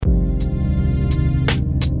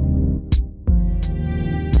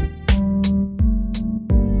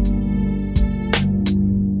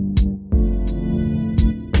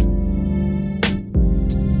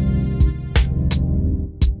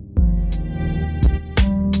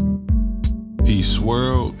Peace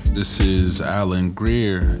world. This is Alan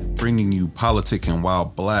Greer bringing you Politicking While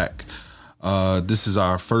Black. This is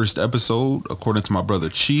our first episode, according to my brother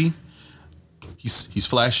Chi. He's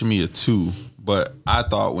flashing me a 2, but I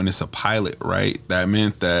thought when it's a pilot, right, that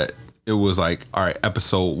meant that it was like, all right,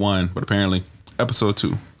 episode 1, but apparently episode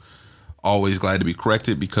 2. Always glad to be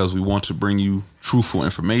corrected because we want to bring you truthful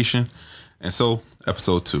information. And so,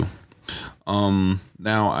 episode 2.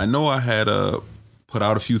 Now, I know I had put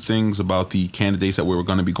out a few things about the candidates that we were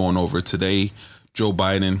going to be going over today. Joe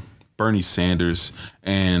Biden, Bernie Sanders,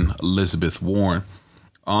 and Elizabeth Warren.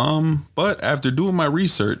 But after doing my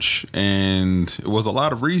research, and it was a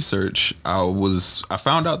lot of research, I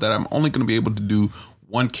found out that I'm only going to be able to do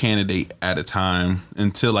one candidate at a time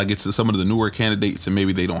until I get to some of the newer candidates and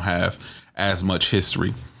maybe they don't have as much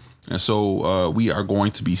history. And so we are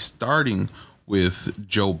going to be starting with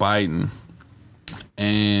Joe Biden.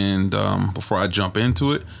 And before I jump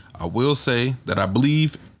into it, I will say that I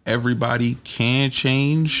believe everybody can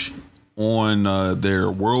change on their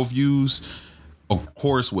worldviews, of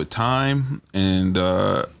course, with time. And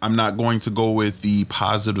I'm not going to go with the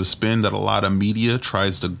positive spin that a lot of media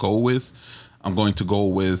tries to go with. I'm going to go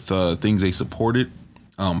with things they supported,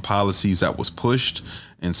 policies that was pushed.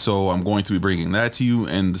 And so I'm going to be bringing that to you,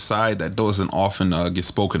 and the side that doesn't often get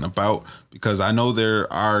spoken about, because I know there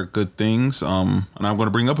are good things, and I'm going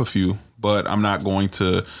to bring up a few, but I'm not going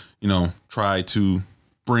to, try to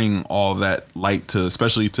bring all that light to,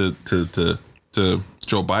 especially to Joe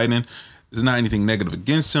Biden. There's not anything negative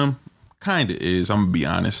against him. Kind of is, I'm going to be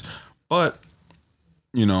honest. But,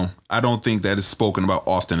 I don't think that is spoken about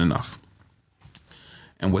often enough.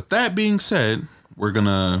 And with that being said, we're going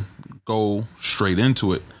to go straight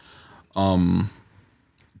into it.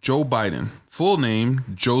 Joe Biden, full name,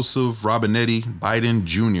 Joseph Robinette Biden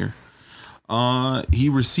Jr. He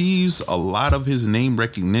receives a lot of his name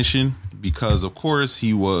recognition because, of course,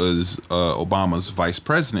 he was Obama's vice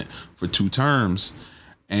president for 2 terms.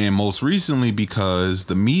 And most recently because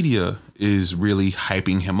the media is really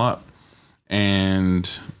hyping him up. And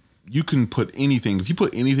you can put anything, if you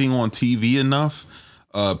put anything on TV enough,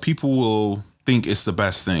 people will think it's the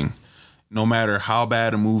best thing. No matter how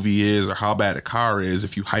bad a movie is or how bad a car is,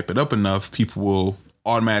 if you hype it up enough, people will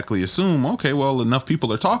automatically assume, okay, well, enough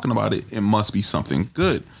people are talking about it, it must be something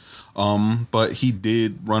good. But he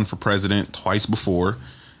did run for president twice before,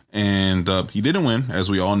 and he didn't win, as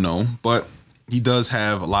we all know, but he does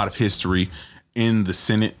have a lot of history in the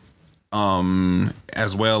Senate,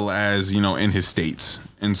 as well as, in his states.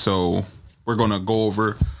 And so we're going to go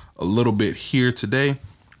over a little bit here today.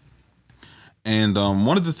 And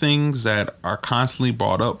one of the things that are constantly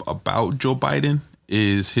brought up about Joe Biden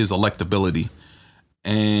is his electability.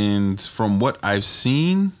 And from what I've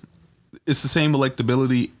seen, it's the same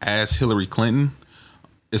electability as Hillary Clinton.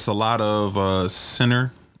 It's a lot of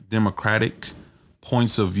center Democratic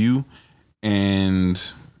points of view. And,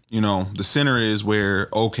 the center is where,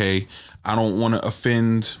 okay, I don't want to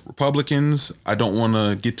offend Republicans. I don't want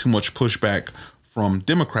to get too much pushback from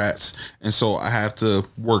Democrats. And so I have to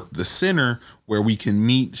work the center where we can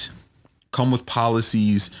meet, come with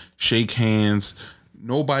policies, shake hands.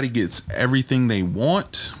 Nobody gets everything they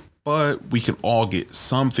want, but we can all get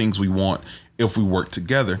some things we want if we work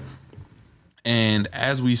together. And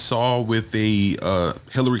as we saw with the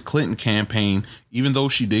Hillary Clinton campaign, even though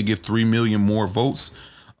she did get 3 million more votes,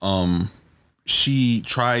 she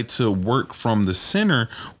tried to work from the center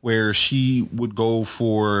where she would go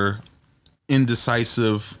for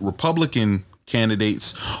indecisive Republican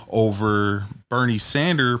candidates over Bernie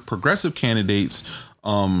Sanders progressive candidates,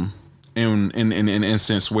 in an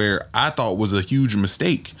instance where I thought was a huge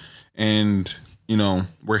mistake. And,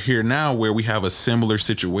 we're here now where we have a similar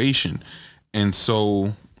situation. And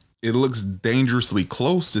so it looks dangerously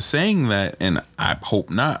close to saying that, and I hope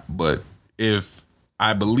not. But if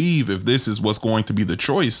this is what's going to be the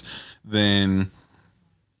choice, then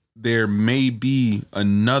there may be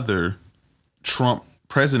another Trump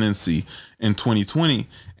presidency in 2020,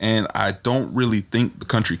 and I don't really think the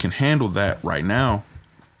country can handle that right now.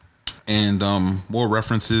 And more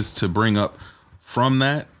references to bring up from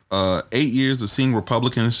that. 8 years of seeing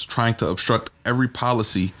Republicans trying to obstruct every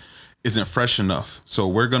policy isn't fresh enough. So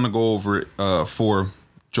we're going to go over it for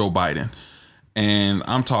Joe Biden. And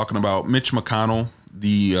I'm talking about Mitch McConnell,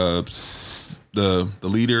 the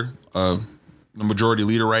leader, the majority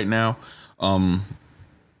leader right now,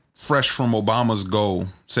 fresh from Obama's goal,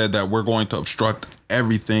 said that we're going to obstruct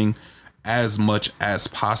everything as much as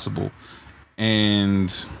possible. And,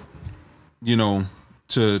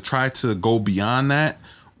 to try to go beyond that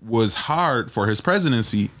was hard for his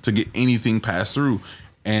presidency to get anything passed through.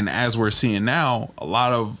 And as we're seeing now, a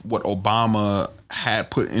lot of what Obama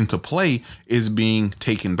had put into play is being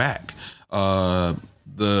taken back.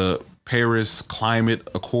 The Paris Climate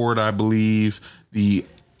Accord, I believe, the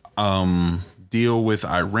deal with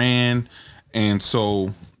Iran. And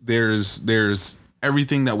so there's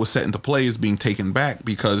everything that was set into play is being taken back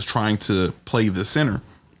because trying to play the center.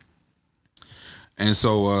 And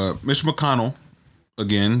so Mitch McConnell,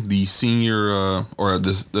 again, the senior or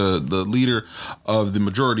the leader of the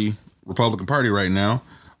majority Republican Party right now,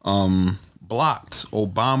 blocked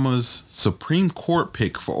Obama's Supreme Court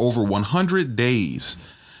pick for over 100 days.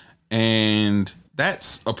 And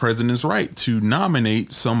that's a president's right to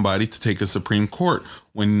nominate somebody to take a Supreme Court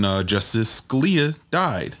when Justice Scalia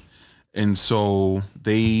died. And so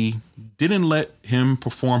they didn't let him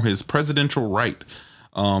perform his presidential right.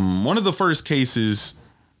 One of the first cases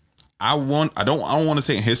I don't want to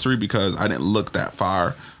say in history because I didn't look that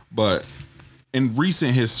far, but in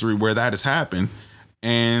recent history where that has happened,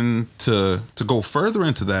 and to go further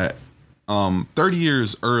into that, 30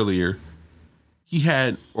 years earlier,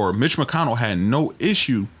 Mitch McConnell had no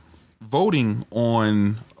issue voting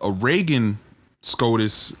on a Reagan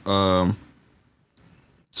SCOTUS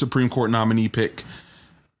Supreme Court nominee pick,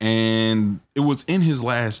 and it was in his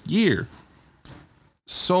last year.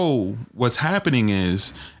 So what's happening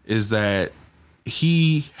is that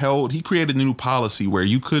he created a new policy where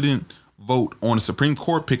you couldn't vote on a Supreme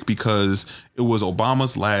Court pick because it was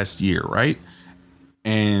Obama's last year, right?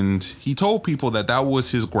 And he told people that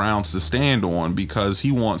was his grounds to stand on because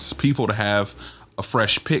he wants people to have a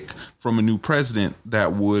fresh pick from a new president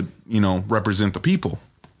that would, represent the people.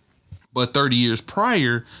 But 30 years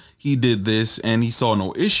prior, he did this and he saw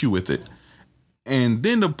no issue with it. And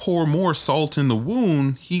then to pour more salt in the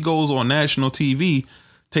wound, he goes on national TV,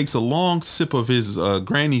 takes a long sip of his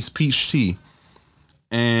granny's peach tea,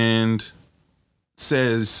 and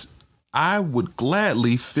says, I would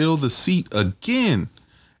gladly fill the seat again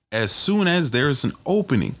as soon as there's an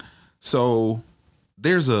opening. So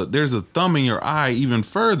there's a thumb in your eye even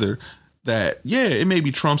further that, yeah, it may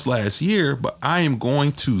be Trump's last year, but I am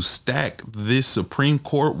going to stack this Supreme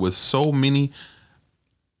Court with so many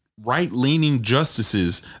right-leaning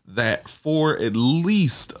justices that for at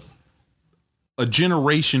least a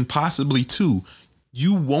generation, possibly two,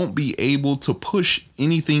 you won't be able to push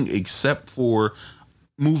anything except for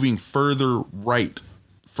moving further right,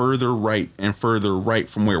 and further right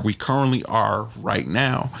from where we currently are right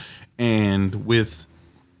now. And with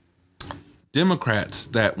Democrats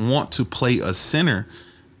that want to play a center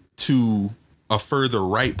to a further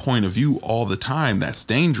right point of view all the time, that's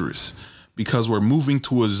dangerous because we're moving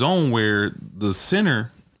to a zone where the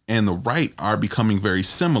center and the right are becoming very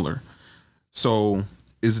similar. So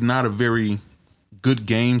it's not a very good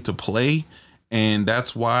game to play. And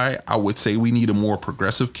that's why I would say we need a more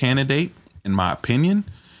progressive candidate, in my opinion,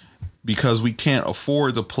 because we can't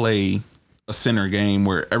afford to play a center game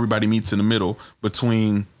where everybody meets in the middle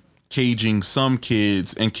between caging some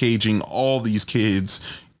kids and caging all these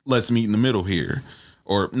kids. Let's meet in the middle here.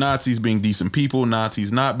 Or Nazis being decent people,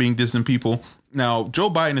 Nazis not being decent people. Now, Joe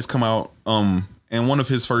Biden has come out and one of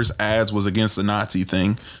his first ads was against the Nazi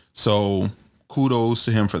thing. So kudos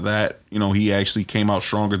to him for that. He actually came out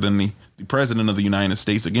stronger than the president of the United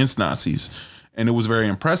States against Nazis. And it was very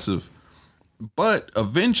impressive. But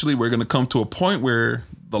eventually we're going to come to a point where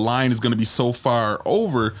the line is going to be so far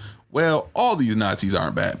over. Well, all these Nazis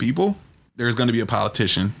aren't bad people. There's going to be a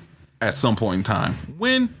politician at some point in time.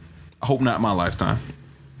 When? I hope not my lifetime.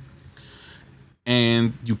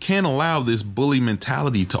 And you can't allow this bully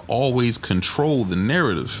mentality to always control the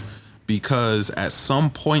narrative, because at some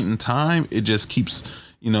point in time, it just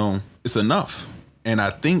keeps, it's enough. And I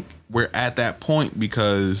think we're at that point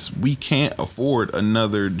because we can't afford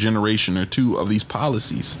another generation or two of these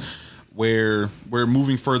policies where we're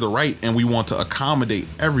moving further right and we want to accommodate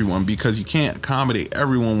everyone, because you can't accommodate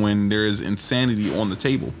everyone when there is insanity on the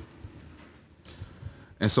table.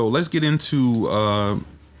 And so let's get into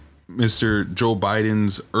Mr. Joe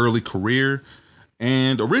Biden's early career.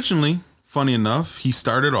 And originally, funny enough, he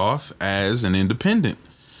started off as an independent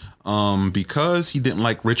because he didn't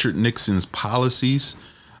like Richard Nixon's policies.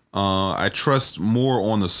 I trust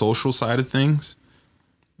more on the social side of things.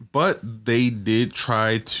 But they did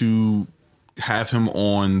try to have him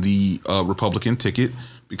on the Republican ticket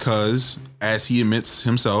because, as he admits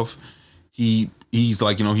himself, he's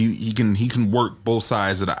like, he can work both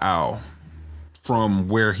sides of the aisle from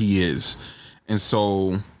where he is. And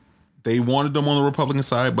so they wanted him on the Republican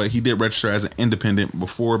side, but he did register as an independent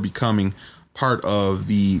before becoming part of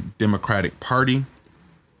the Democratic Party.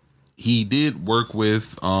 He did work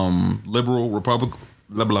with liberal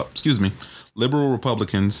liberal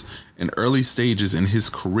Republicans in early stages in his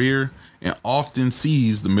career and often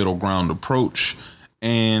sees the middle ground approach.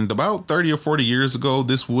 And about 30 or 40 years ago,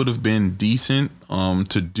 this would have been decent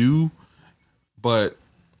to do. But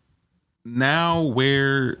now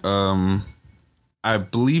where I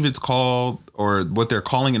believe it's called, or what they're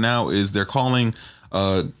calling it now is they're calling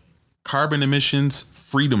carbon emissions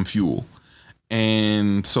freedom fuel.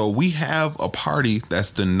 And so we have a party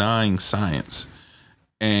that's denying science.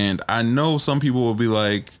 And I know some people will be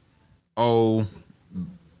like, oh,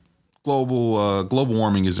 global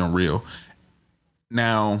warming isn't real.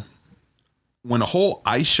 Now, when a whole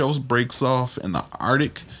ice shelf breaks off in the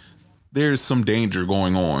Arctic, there's some danger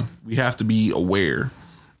going on. We have to be aware.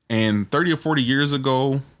 And 30 or 40 years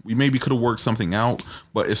ago, we maybe could have worked something out.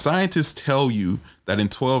 But if scientists tell you that in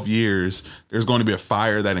 12 years, there's going to be a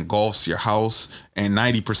fire that engulfs your house, and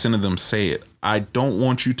 90% of them say it, I don't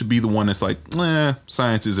want you to be the one that's like,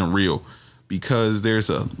 science isn't real, because there's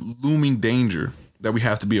a looming danger that we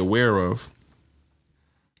have to be aware of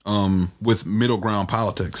with middle ground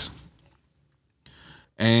politics.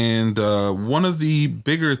 And one of the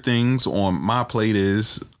bigger things on my plate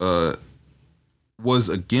was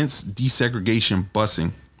against desegregation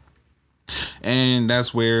busing. And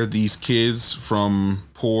that's where these kids from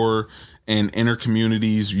poor and inner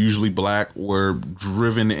communities, usually black, were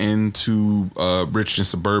driven into rich and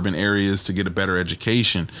suburban areas to get a better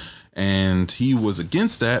education. And he was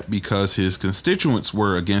against that because his constituents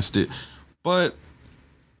were against it. But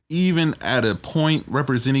even at a point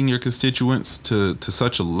representing your constituents to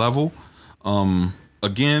such a level,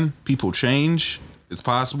 again, people change. It's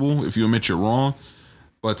possible if you admit you're wrong.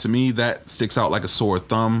 But to me, that sticks out like a sore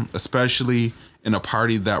thumb, especially in a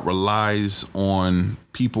party that relies on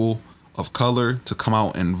people of color to come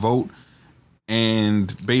out and vote.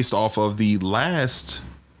 And based off of the last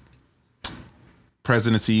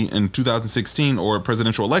presidency in 2016, or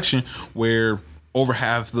presidential election, where over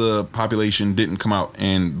half the population didn't come out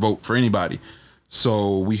and vote for anybody.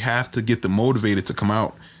 So we have to get them motivated to come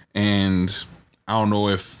out. And I don't know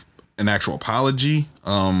if an actual apology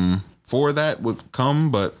for that would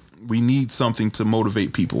come, but we need something to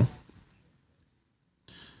motivate people.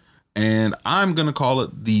 And I'm going to call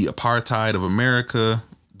it the apartheid of America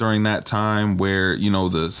during that time, where, you know,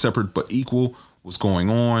 the separate but equal was going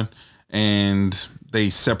on, and they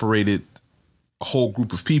separated a whole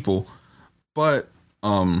group of people, but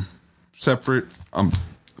separate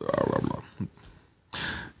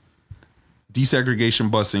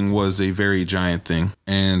desegregation busing was a very giant thing.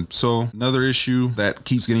 And so another issue that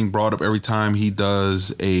keeps getting brought up every time he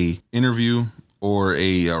does a interview or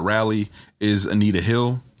a rally is Anita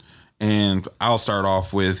Hill. And I'll start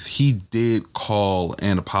off with, he did call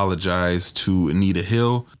and apologize to Anita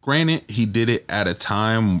Hill. Granted, he did it at a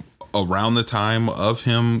time around the time of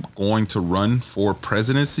him going to run for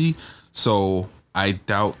presidency. So I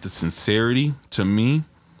doubt the sincerity, to me,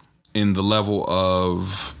 in the level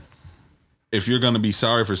of, if you're going to be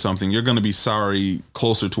sorry for something, you're going to be sorry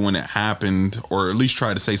closer to when it happened, or at least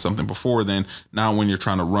try to say something before then, not when you're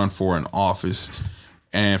trying to run for an office.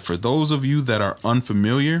 And for those of you that are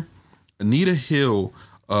unfamiliar, Anita Hill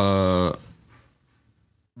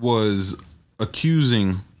was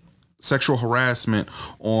accusing sexual harassment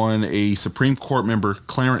on a Supreme Court member,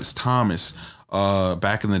 Clarence Thomas,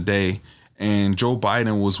 back in the day. And Joe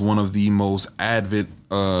Biden was one of the most avid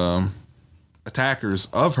attackers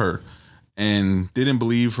of her, and didn't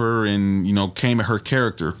believe her, and, you know, came at her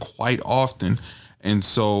character quite often. And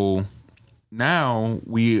so now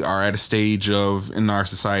we are at a stage in our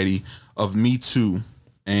society of Me Too,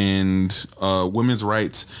 and women's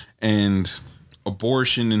rights, and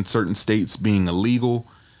abortion in certain states being illegal.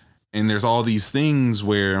 And there's all these things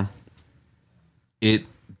where it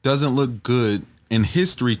doesn't look good in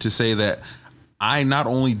history to say that I not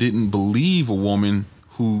only didn't believe a woman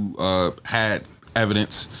who had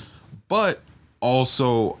evidence, but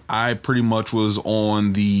also I pretty much was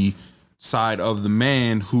on the side of the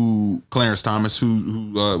man who, Clarence Thomas,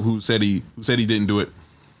 who said he didn't do it.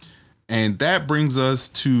 And that brings us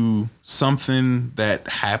to something that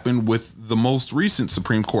happened with the most recent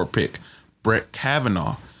Supreme Court pick, Brett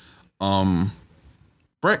Kavanaugh.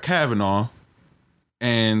 Brett Kavanaugh,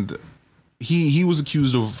 and he was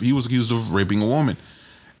accused of raping a woman,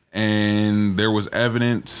 and there was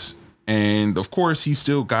evidence, and of course he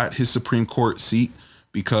still got his Supreme Court seat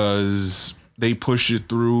because they pushed it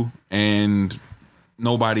through, and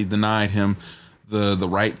nobody denied him the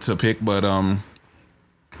right to pick. But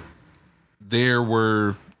there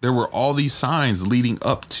were all these signs leading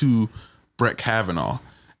up to Brett Kavanaugh.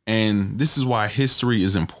 And this is why history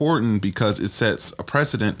is important, because it sets a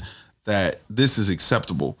precedent that this is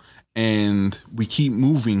acceptable. And we keep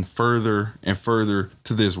moving further and further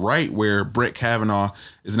to this right where Brett Kavanaugh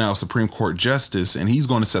is now a Supreme Court justice and he's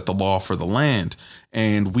going to set the law for the land.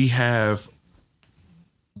 And we have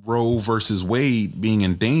Roe versus Wade being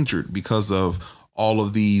endangered because of all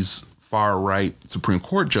of these far right Supreme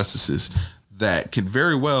Court justices that could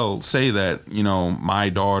very well say that, you know, my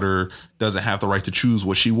daughter doesn't have the right to choose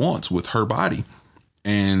what she wants with her body.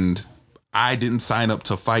 And I didn't sign up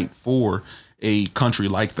to fight for a country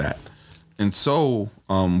like that. And so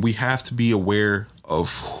we have to be aware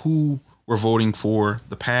of who we're voting for,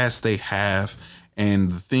 the past they have,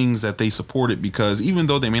 and the things that they supported, because even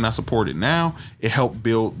though they may not support it now, it helped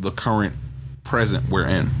build the current present we're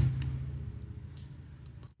in.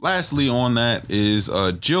 Lastly on that is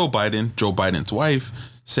Jill Biden, Joe Biden's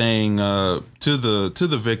wife, saying to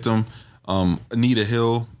the victim, Anita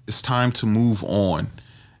Hill, it's time to move on.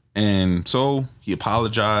 And so he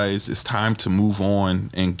apologized. It's time to move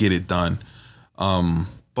on and get it done.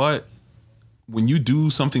 But when you do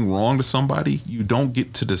something wrong to somebody, you don't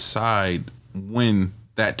get to decide when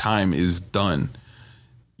that time is done.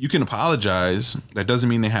 You can apologize. That doesn't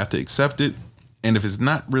mean they have to accept it. And if it's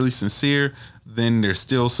not really sincere, then there's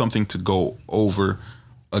still something to go over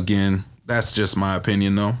again. That's just my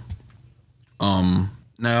opinion, though.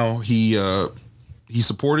 Now he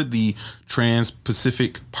supported the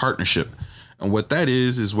Trans-Pacific Partnership. And what that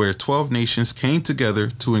is where 12 nations came together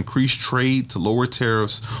to increase trade to lower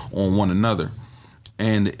tariffs on one another.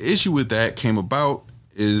 And the issue with that came about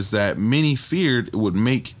is that many feared it would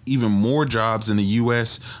make even more jobs in the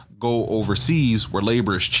U.S. go overseas where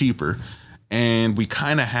labor is cheaper. And we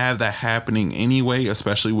kind of have that happening anyway,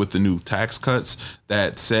 especially with the new tax cuts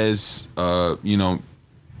that says,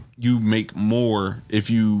 you make more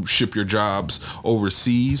if you ship your jobs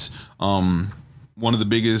overseas. One of the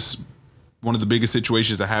biggest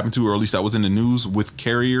situations that happened to, or at least that was in the news, with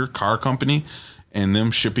Carrier Car Company and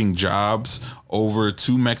them shipping jobs over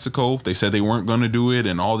to Mexico. They said they weren't going to do it,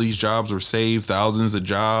 and all these jobs were saved, thousands of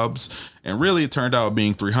jobs. And really, it turned out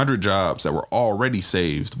being 300 jobs that were already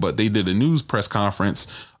saved. But they did a news press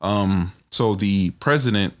conference so the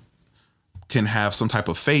president can have some type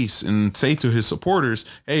of face and say to his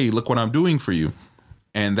supporters, hey, look what I'm doing for you.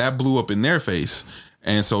 And that blew up in their face.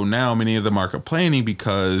 And so now many of them are complaining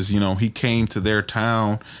because, he came to their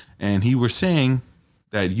town and he was saying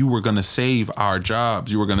that you were going to save our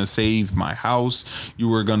jobs. You were going to save my house. You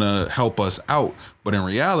were going to help us out. But in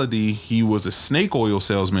reality, he was a snake oil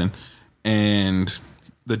salesman and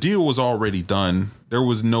the deal was already done. There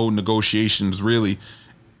was no negotiations, really.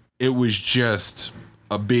 It was just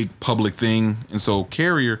a big public thing. And so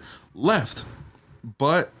Carrier left.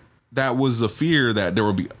 But that was a fear that there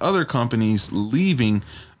would be other companies leaving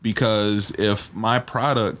because if my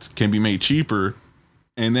product can be made cheaper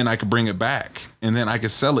and then I could bring it back and then I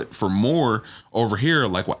could sell it for more over here,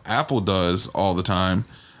 like what Apple does all the time,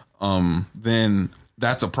 then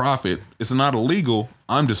that's a profit. It's not illegal.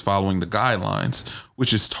 I'm just following the guidelines,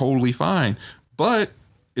 which is totally fine. But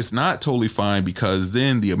it's not totally fine because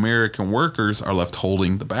then the American workers are left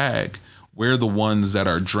holding the bag. We're the ones that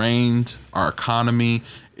are drained. Our economy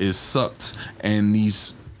is sucked. And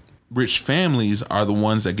these rich families are the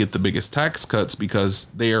ones that get the biggest tax cuts because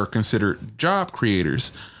they are considered job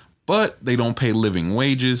creators. But they don't pay living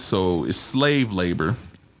wages, so it's slave labor.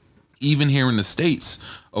 Even here in the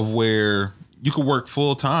States, of where you could work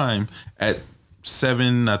full time at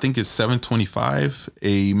 $7.25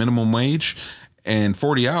 a minimum wage, and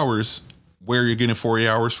 40 hours. Where you're getting 40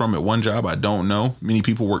 hours from at one job, I don't know. Many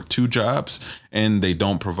people work two jobs and they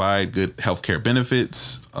don't provide good healthcare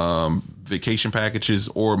benefits, vacation packages,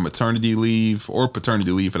 or maternity leave, or paternity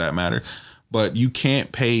leave for that matter. But you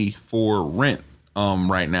can't pay for rent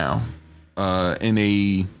right now in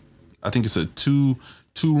I think it's a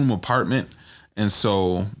two-room apartment. And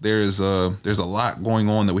so there's a lot going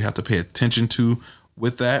on that we have to pay attention to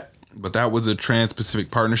with that. But that was a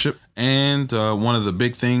Trans-Pacific Partnership. And one of the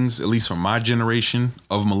big things, at least from my generation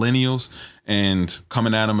of millennials, and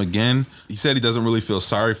coming at him again, he said he doesn't really feel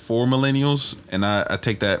sorry for millennials. And I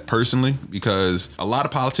take that personally because a lot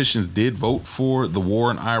of politicians did vote for the war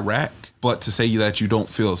in Iraq. But to say that you don't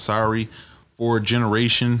feel sorry for a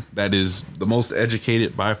generation that is the most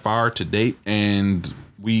educated by far to date, and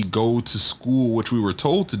we go to school, which we were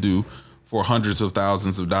told to do, for hundreds of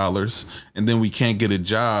thousands of dollars, and then we can't get a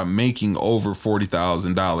job making over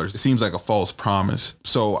 $40,000. It seems like a false promise.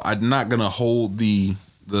 So I'm not gonna hold the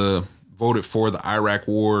voted for the Iraq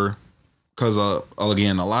war because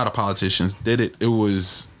again, a lot of politicians did it. It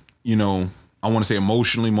was, I want to say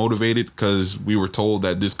emotionally motivated because we were told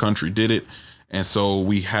that this country did it, And so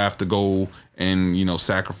we have to go and,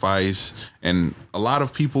 sacrifice. And a lot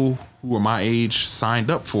of people who are my age signed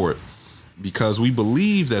up for it because we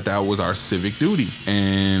believe that that was our civic duty.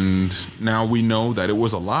 And now we know that it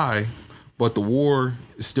was a lie, but the war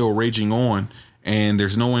is still raging on and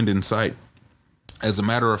there's no end in sight. As a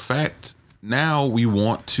matter of fact, now we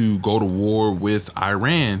want to go to war with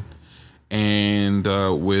Iran and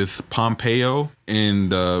with Pompeo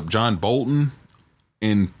and John Bolton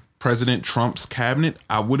in President Trump's cabinet.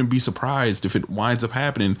 I wouldn't be surprised if it winds up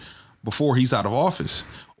happening before he's out of office,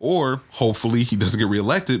 or hopefully he doesn't get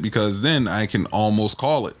reelected, because then I can almost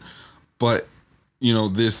call it. But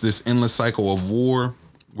this endless cycle of war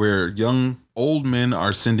where old men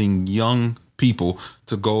are sending young people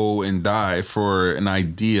to go and die for an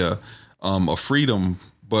idea of freedom,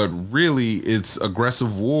 but really it's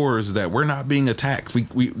aggressive wars that we're not being attacked.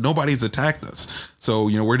 We nobody's attacked us, so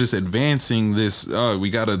we're just advancing this. We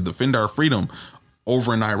got to defend our freedom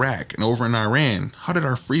over in Iraq and over in Iran. How did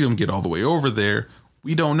our freedom get all the way over there?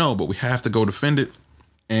 We don't know, but we have to go defend it.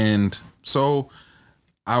 And so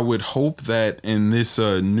I would hope that in this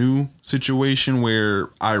new situation where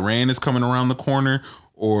Iran is coming around the corner,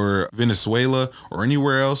 or Venezuela, or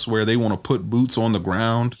anywhere else where they want to put boots on the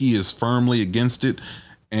ground, he is firmly against it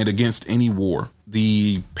and against any war.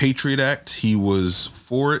 The Patriot Act, he was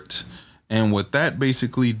for it. And what that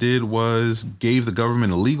basically did was gave the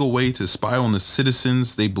government a legal way to spy on the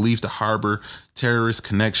citizens they believed to harbor terrorist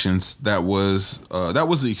connections. That was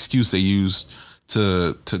the excuse they used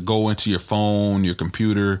to go into your phone, your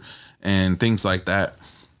computer, and things like that.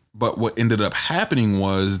 But what ended up happening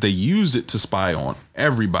was they used it to spy on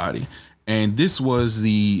everybody. And this was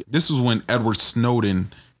when Edward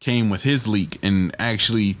Snowden came with his leak and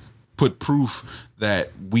actually put proof that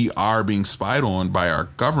we are being spied on by our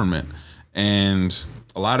government. And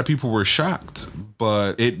a lot of people were shocked,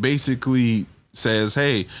 but it basically says,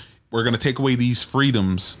 hey, we're going to take away these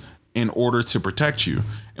freedoms in order to protect you.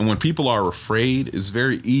 And when people are afraid, it's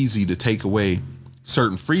very easy to take away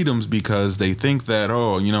certain freedoms because they think that,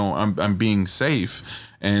 I'm being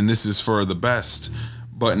safe and this is for the best.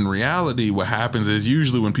 But in reality, what happens is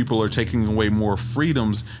usually when people are taking away more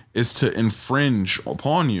freedoms is to infringe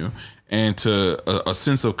upon you and to a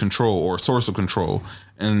sense of control or a source of control.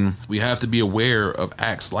 And we have to be aware of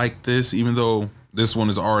acts like this, even though this one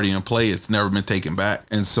is already in play. It's never been taken back.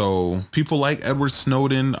 And so people like Edward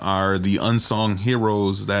Snowden are the unsung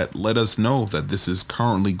heroes that let us know that this is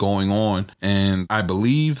currently going on. And I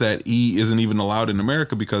believe that he isn't even allowed in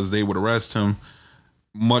America because they would arrest him,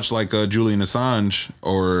 much like Julian Assange,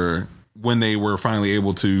 or when they were finally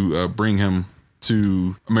able to bring him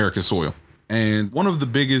to American soil. And one of the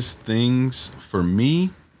biggest things for me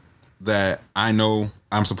that I know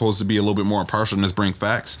I'm supposed to be a little bit more impartial than just bring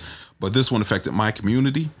facts, but this one affected my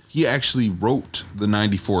community. He actually wrote the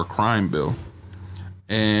 94 crime bill.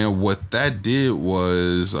 And what that did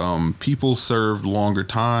was people served longer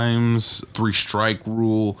times, 3-strike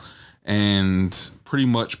rule, and pretty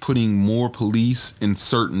much putting more police in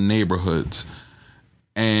certain neighborhoods.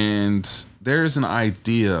 And there's an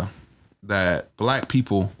idea that black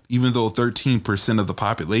people, even though 13% of the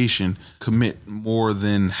population, commit more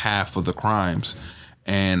than half of the crimes.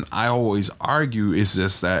 And I always argue it's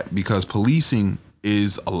just that because policing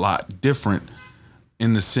is a lot different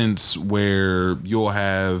in the sense where you'll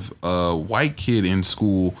have a white kid in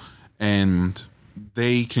school and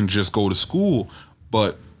they can just go to school,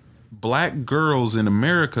 but black girls in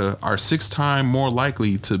America are 6 times more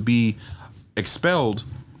likely to be expelled,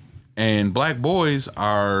 and black boys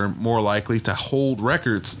are more likely to hold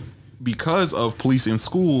records because of police in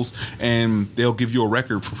schools, and they'll give you a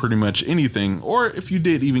record for pretty much anything. Or if you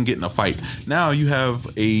did even get in a fight, now you have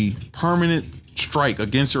a permanent strike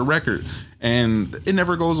against your record, and it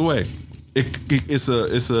never goes away.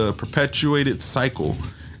 It's a perpetuated cycle,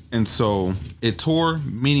 and so it tore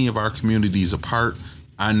many of our communities apart.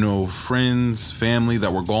 I know friends, family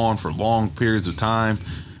that were gone for long periods of time,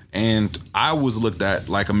 and I was looked at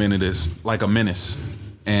like a menace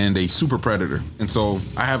and a super predator. And so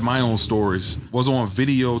I have my own stories. Was on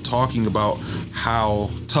video talking about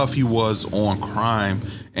how tough he was on crime,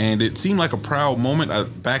 and it seemed like a proud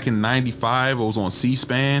moment. Back in 95, I was on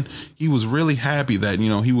C-SPAN. He was really happy that,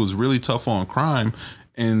 he was really tough on crime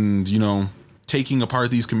and, taking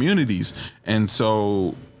apart these communities. And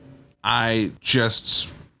so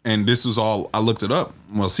and this was all, I looked it up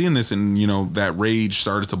while seeing this, and, that rage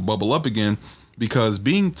started to bubble up again, because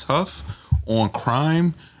being tough on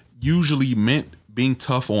crime usually meant being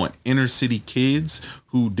tough on inner city kids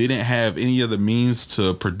who didn't have any other means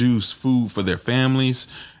to produce food for their families.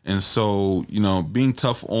 And so, being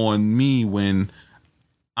tough on me when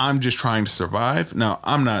I'm just trying to survive. Now,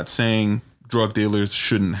 I'm not saying drug dealers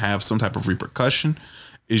shouldn't have some type of repercussion.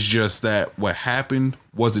 It's just that what happened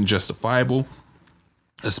wasn't justifiable,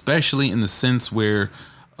 especially in the sense where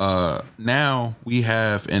now we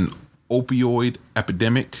have an opioid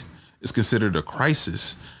epidemic. It's considered a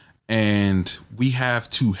crisis, and we have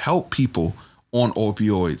to help people on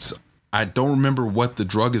opioids. I don't remember what the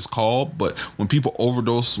drug is called, but when people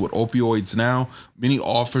overdose with opioids now, many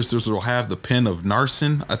officers will have the pen of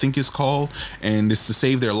Narcan, I think it's called, and it's to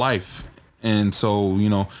save their life. And so,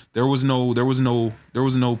 there was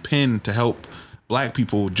no pen to help black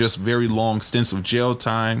people, just very long stints of jail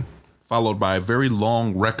time, followed by very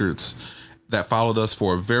long records that followed us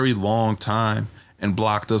for a very long time and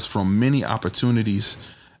blocked us from many opportunities.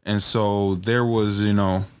 And so there was,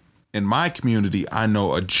 in my community, I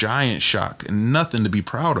know a giant shock and nothing to be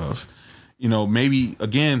proud of. Maybe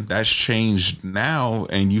again, that's changed now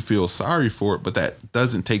and you feel sorry for it, but that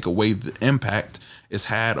doesn't take away the impact it's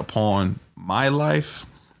had upon my life,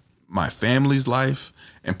 my family's life,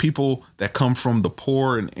 and people that come from the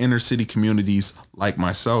poor and inner city communities like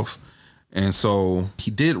myself. And so he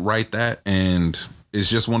did write that, and it's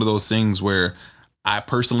just one of those things where I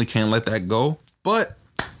personally can't let that go. But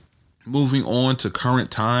moving on to current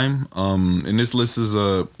time, and this list is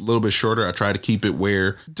a little bit shorter. I try to keep it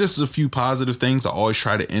where just a few positive things. I always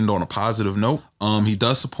try to end on a positive note. He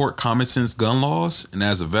does support common sense gun laws, and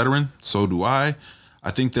as a veteran, so do I. I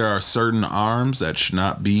think there are certain arms that should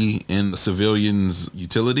not be in the civilian's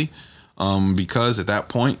utility, because at that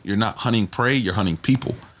point, you're not hunting prey, you're hunting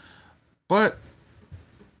people. But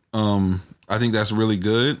I think that's really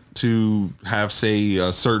good to have, say,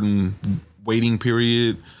 a certain waiting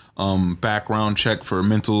period, background check for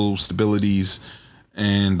mental stabilities,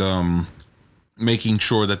 and making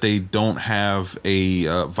sure that they don't have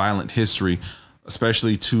a violent history,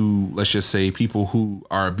 especially to, let's just say, people who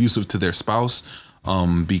are abusive to their spouse,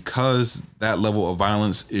 because that level of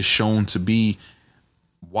violence is shown to be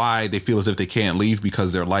why they feel as if they can't leave,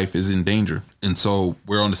 because their life is in danger. And so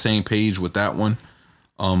we're on the same page with that one.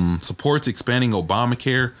 Supports expanding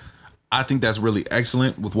Obamacare. I think that's really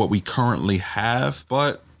excellent with what we currently have.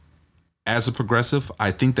 But as a progressive,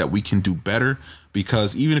 I think that we can do better,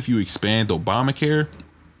 because even if you expand Obamacare,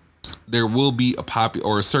 there will be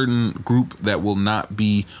a certain group that will not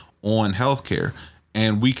be on healthcare.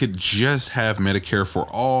 And we could just have Medicare for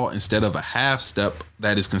all instead of a half step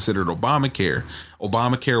that is considered Obamacare.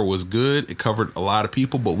 Obamacare was good. It covered a lot of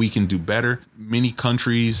people, but we can do better. Many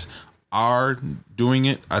countries are doing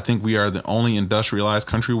it. I think we are the only industrialized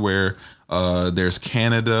country where there's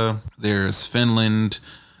Canada, there's Finland,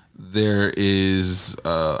 there is,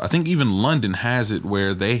 I think even London has it,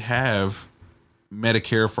 where they have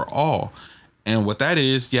Medicare for all. And what that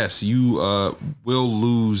is, yes, you will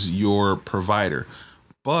lose your provider,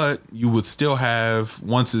 but you would still have,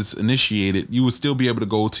 once it's initiated, you would still be able to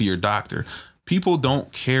go to your doctor. People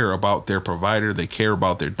don't care about their provider. They care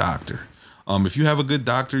about their doctor. If you have a good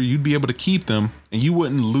doctor, you'd be able to keep them, and you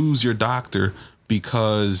wouldn't lose your doctor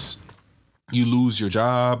because you lose your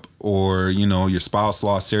job, or, your spouse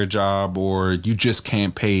lost their job, or you just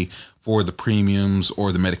can't pay for the premiums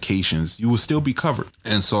or the medications. You will still be covered.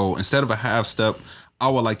 And so instead of a half step, I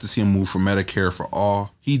would like to see him move for Medicare for all.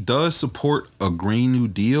 He does support a Green New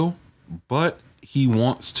Deal, but he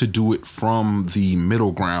wants to do it from the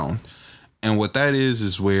middle ground. And what that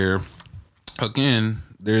is where, again,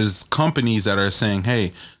 there's companies that are saying,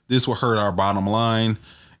 hey, this will hurt our bottom line.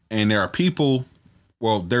 And there are people,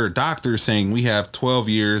 there are doctors saying we have 12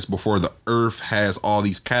 years before the earth has all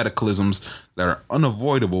these cataclysms that are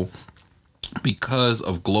unavoidable because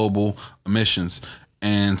of global emissions.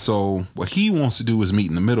 And so what he wants to do is meet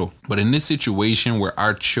in the middle. But in this situation where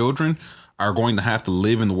our children are going to have to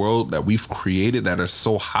live in the world that we've created that are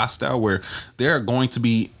so hostile, where there are going to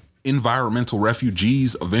be environmental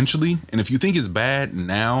refugees eventually. And if you think it's bad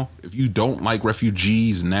now, if you don't like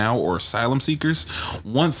refugees now or asylum seekers,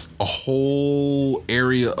 once a whole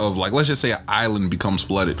area of, let's just say an island becomes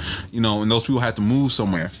flooded, and those people have to move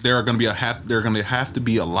somewhere, there are going to have to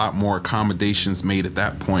be a lot more accommodations made at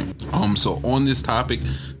that point. So on this topic,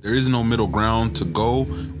 there is no middle ground to go.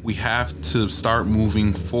 We have to start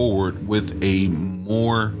moving forward with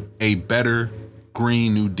a better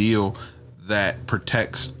Green New Deal that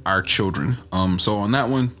protects our children. So on that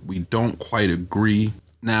one, we don't quite agree.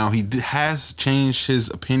 Now, he has changed his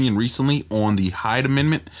opinion recently on the Hyde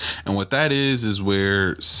Amendment. And what that is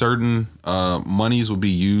where certain monies will be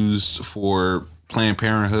used for Planned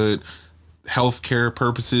Parenthood healthcare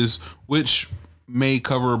purposes, which may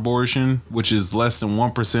cover abortion, which is less than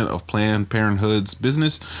 1% of Planned Parenthood's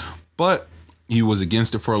business. But, He was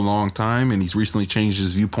against it for a long time, and he's recently changed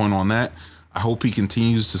his viewpoint on that. I hope he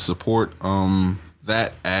continues to support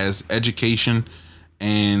that, as education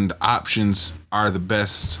and options are the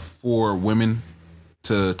best for women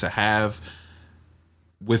to have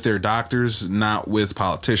with their doctors, not with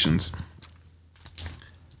politicians.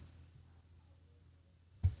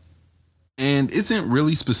 And isn't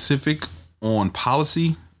really specific on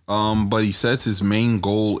policy, but he says his main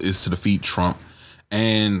goal is to defeat Trump.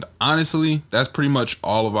 And honestly, that's pretty much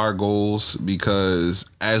all of our goals, because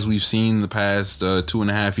as we've seen the past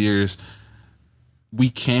 2.5 years, we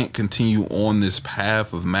can't continue on this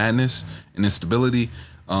path of madness and instability.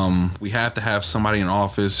 We have to have somebody in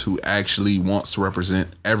office who actually wants to represent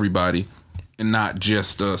everybody and not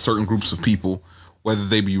just certain groups of people, whether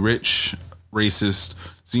they be rich, racist,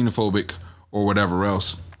 xenophobic, or whatever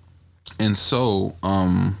else. And so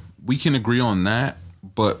we can agree on that,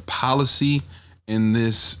 but policy in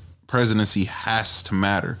this presidency has to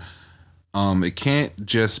matter. It can't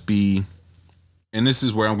just be, and this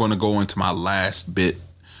is where I'm going to go into my last bit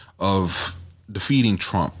of defeating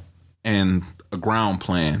Trump and a ground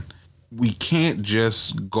plan. We can't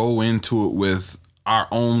just go into it with our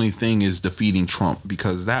only thing is defeating Trump,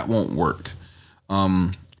 because that won't work.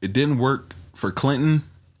 It didn't work for Clinton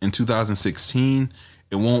in 2016.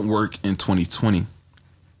 It won't work in 2020.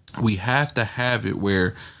 We have to have it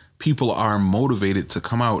where people are motivated to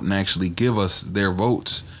come out and actually give us their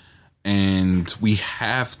votes. And we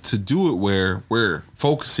have to do it where we're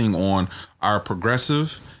focusing on our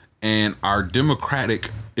progressive and our democratic,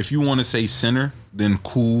 if you want to say center, then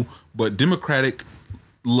cool, but democratic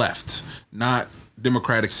left, not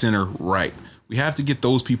democratic center right. We have to get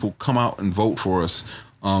those people come out and vote for us.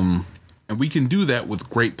 And we can do that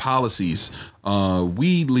with great policies.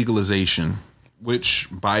 Weed legalization, which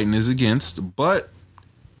Biden is against, but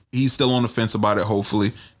he's still on the fence about it,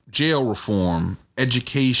 hopefully. Jail reform,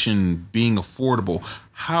 education being affordable,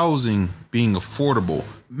 housing being affordable,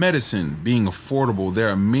 medicine being affordable. There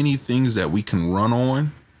are many things that we can run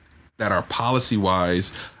on that are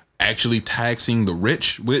policy-wise actually taxing the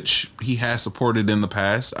rich, which he has supported in the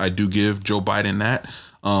past. I do give Joe Biden that.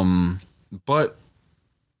 But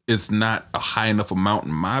it's not a high enough amount,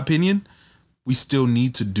 in my opinion. We still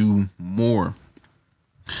need to do more.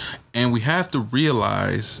 And we have to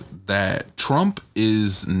realize that Trump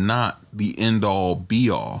is not the end all be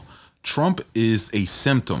all. Trump is a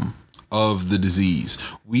symptom of the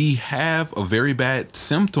disease. We have a very bad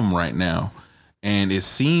symptom right now. And it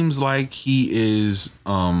seems like he is,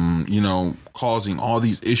 causing all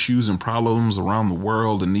these issues and problems around the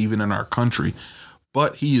world and even in our country.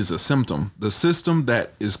 But he is a symptom. The system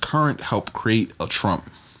that is current helped create a Trump.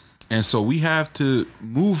 And so we have to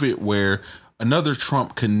move it where another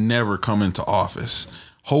Trump can never come into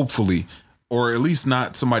office, hopefully, or at least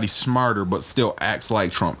not somebody smarter, but still acts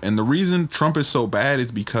like Trump. And the reason Trump is so bad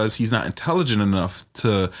is because he's not intelligent enough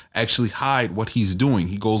to actually hide what he's doing.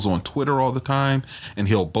 He goes on Twitter all the time and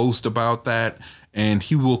he'll boast about that. And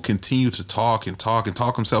he will continue to talk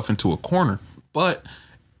himself into a corner. But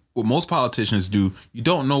what most politicians do, you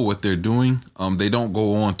don't know what they're doing. They don't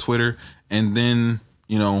go on Twitter and then,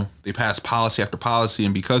 they pass policy after policy.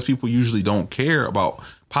 And because people usually don't care about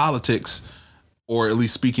politics, or at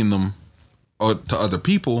least speaking them to other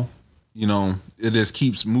people, it just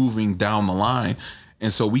keeps moving down the line.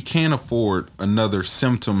 And so we can't afford another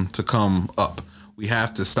symptom to come up. We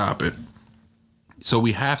have to stop it. So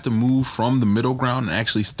we have to move from the middle ground and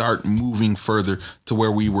actually start moving further to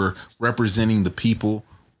where we were representing the people,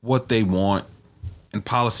 what they want, and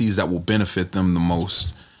policies that will benefit them the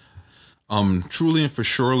most. Truly and for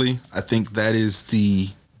surely, I think that is the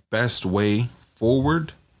best way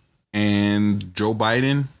forward. And Joe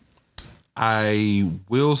Biden, I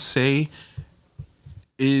will say,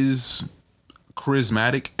 is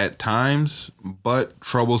charismatic at times, but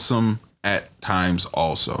troublesome at times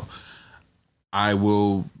also. I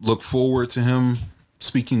will look forward to him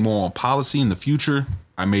speaking more on policy in the future.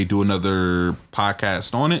 I may do another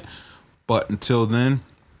podcast on it. But until then,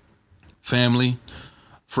 family,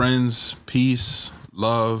 friends, peace,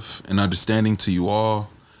 love, and understanding to you all.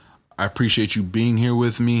 I appreciate you being here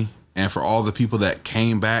with me. And for all the people that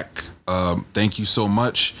came back, thank you so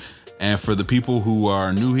much. And for the people who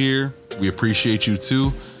are new here, we appreciate you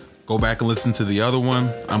too. Go back and listen to the other one.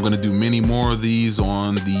 I'm going to do many more of these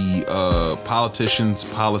on the politicians,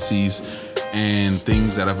 policies, and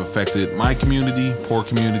things that have affected my community, poor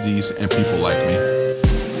communities, and people like me.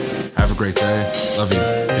 Have a great day. Love you.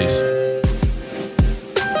 Peace.